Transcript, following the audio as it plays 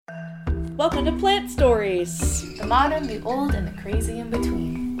Welcome to Plant Stories. The modern, the old, and the crazy in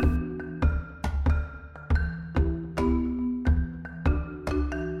between.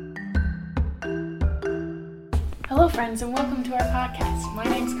 Hello friends, and welcome to our podcast. My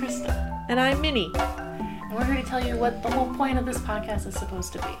name's Krista. And I'm Minnie. And we're here to tell you what the whole point of this podcast is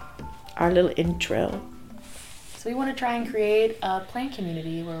supposed to be. Our little intro. So we want to try and create a plant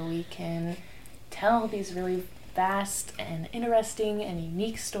community where we can tell these really vast and interesting and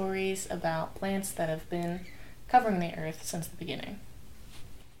unique stories about plants that have been covering the earth since the beginning.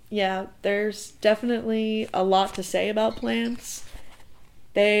 Yeah, there's definitely a lot to say about plants.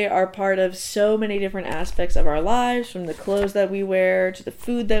 They are part of so many different aspects of our lives, from the clothes that we wear, to the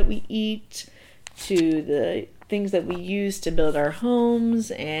food that we eat, to the things that we use to build our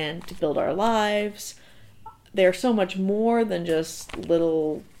homes and to build our lives. They're so much more than just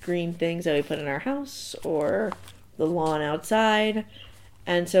little green things that we put in our house or the lawn outside.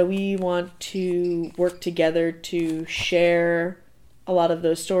 And so we want to work together to share a lot of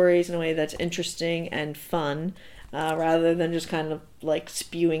those stories in a way that's interesting and fun, rather than just kind of like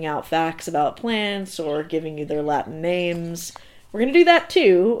spewing out facts about plants or giving you their Latin names. We're going to do that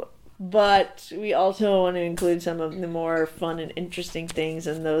too, but we also want to include some of the more fun and interesting things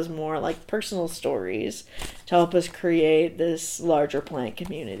and those more like personal stories to help us create this larger plant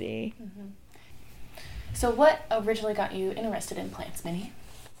community. Mm-hmm. So what originally got you interested in plants, Minnie?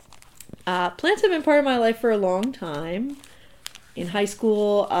 Plants have been part of my life for a long time. In high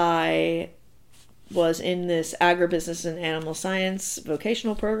school, I was in this agribusiness and animal science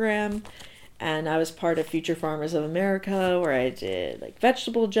vocational program, and I was part of Future Farmers of America, where I did like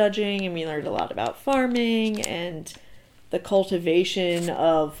vegetable judging, and we learned a lot about farming and the cultivation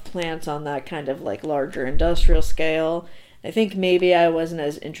of plants on that kind of like larger industrial scale. I think maybe I wasn't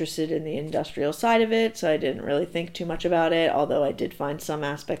as interested in the industrial side of it, so I didn't really think too much about it, although I did find some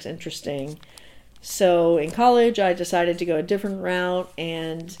aspects interesting. So in college, I decided to go a different route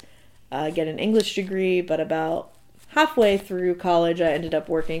and get an English degree, but about halfway through college, I ended up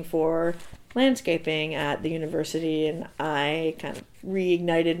working for landscaping at the university, and I kind of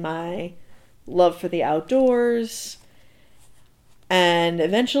reignited my love for the outdoors. And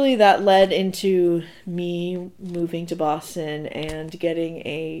eventually that led into me moving to Boston and getting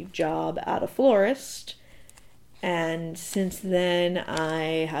a job at a florist. And since then,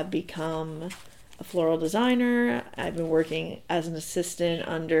 I have become a floral designer. I've been working as an assistant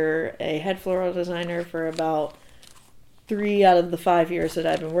under a head floral designer for about 3 out of the 5 years that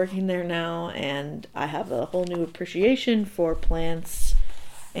I've been working there now, and I have a whole new appreciation for plants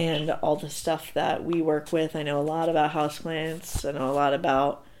and all the stuff that we work with. I know a lot about houseplants. I know a lot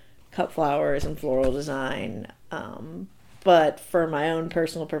about cut flowers and floral design. But for my own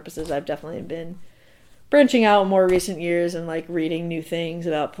personal purposes, I've definitely been branching out in more recent years and like reading new things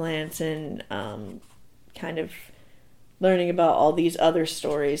about plants and kind of learning about all these other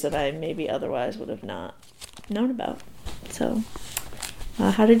stories that I maybe otherwise would have not known about. So,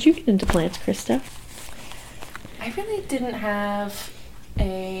 how did you get into plants, Krista? I really didn't have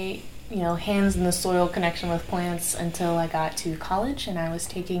a hands in the soil connection with plants until I got to college, and I was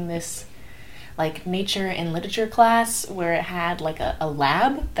taking this like nature and literature class where it had like a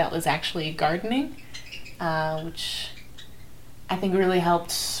lab that was actually gardening, which I think really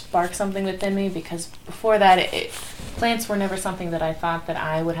helped spark something within me, because before that plants were never something that I thought that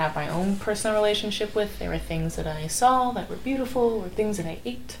I would have my own personal relationship with. They were things that I saw that were beautiful, or things that I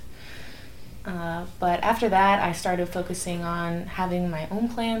ate. But after that, I started focusing on having my own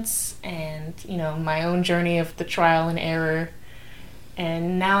plants and, my own journey of the trial and error.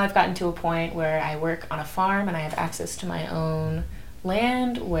 And now I've gotten to a point where I work on a farm and I have access to my own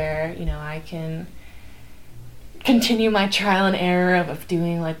land where, I can continue my trial and error of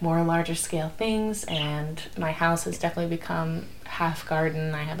doing like more larger scale things. And my house has definitely become half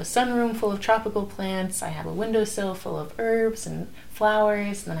garden. I have a sunroom full of tropical plants. I have a windowsill full of herbs and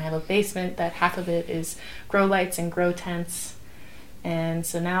flowers. And then I have a basement that half of it is grow lights and grow tents. And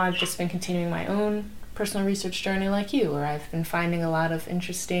so now I've just been continuing my own personal research journey like you, where I've been finding a lot of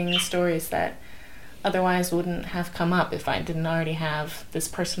interesting stories that otherwise wouldn't have come up if I didn't already have this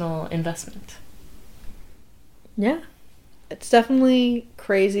personal investment. Yeah, it's definitely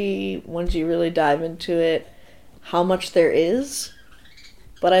crazy once you really dive into it how much there is,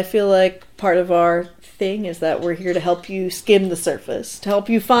 but I feel like part of our thing is that we're here to help you skim the surface, to help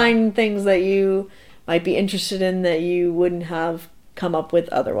you find things that you might be interested in that you wouldn't have come up with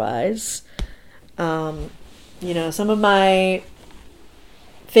otherwise. Some of my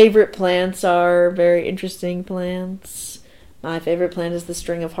favorite plants are very interesting plants. My favorite plant is the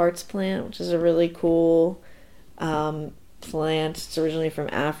String of Hearts plant, which is a really cool plant. It's originally from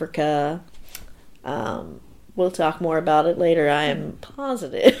Africa. We'll talk more about it later, I am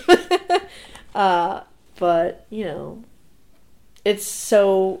positive. But, you know, it's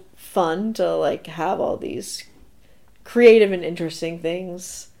so fun to, like, have all these creative and interesting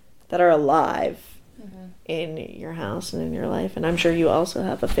things that are alive in your house and in your life. And I'm sure you also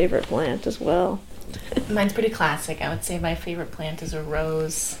have a favorite plant as well. Mine's pretty classic. I would say my favorite plant is a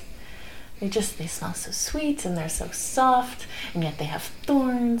rose. They smell so sweet, and they're so soft, and yet they have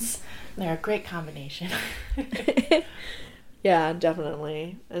thorns. They're a great combination. Yeah,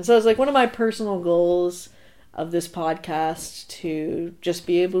 definitely. And so it's like one of my personal goals of this podcast to just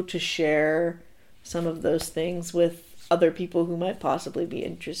be able to share some of those things with other people who might possibly be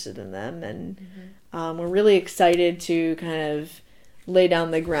interested in them. And we're really excited to kind of lay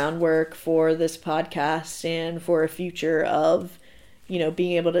down the groundwork for this podcast and for a future of, you know,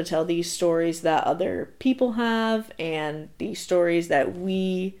 being able to tell these stories that other people have and the stories that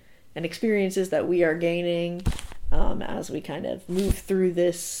we and experiences that we are gaining as we kind of move through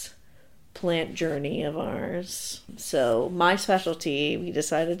this plant journey of ours. So my specialty, we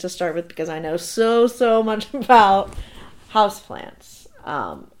decided to start with because I know so much about houseplants.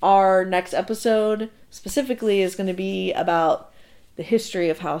 Our next episode specifically is going to be about the history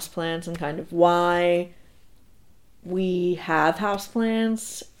of houseplants and kind of why we have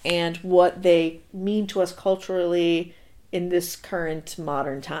houseplants and what they mean to us culturally in this current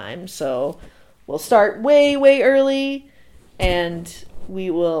modern time. So we'll start way early, and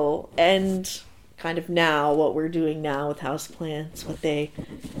we will end kind of now what we're doing now with houseplants, what they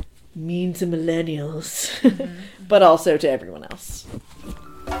mean to millennials, but also to everyone else.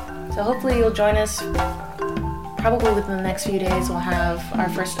 So hopefully you'll join us. Probably within the next few days we'll have our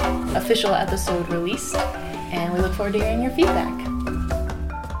first official episode released, and we look forward to hearing your feedback.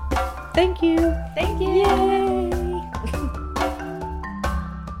 Thank you. Thank you. Yay.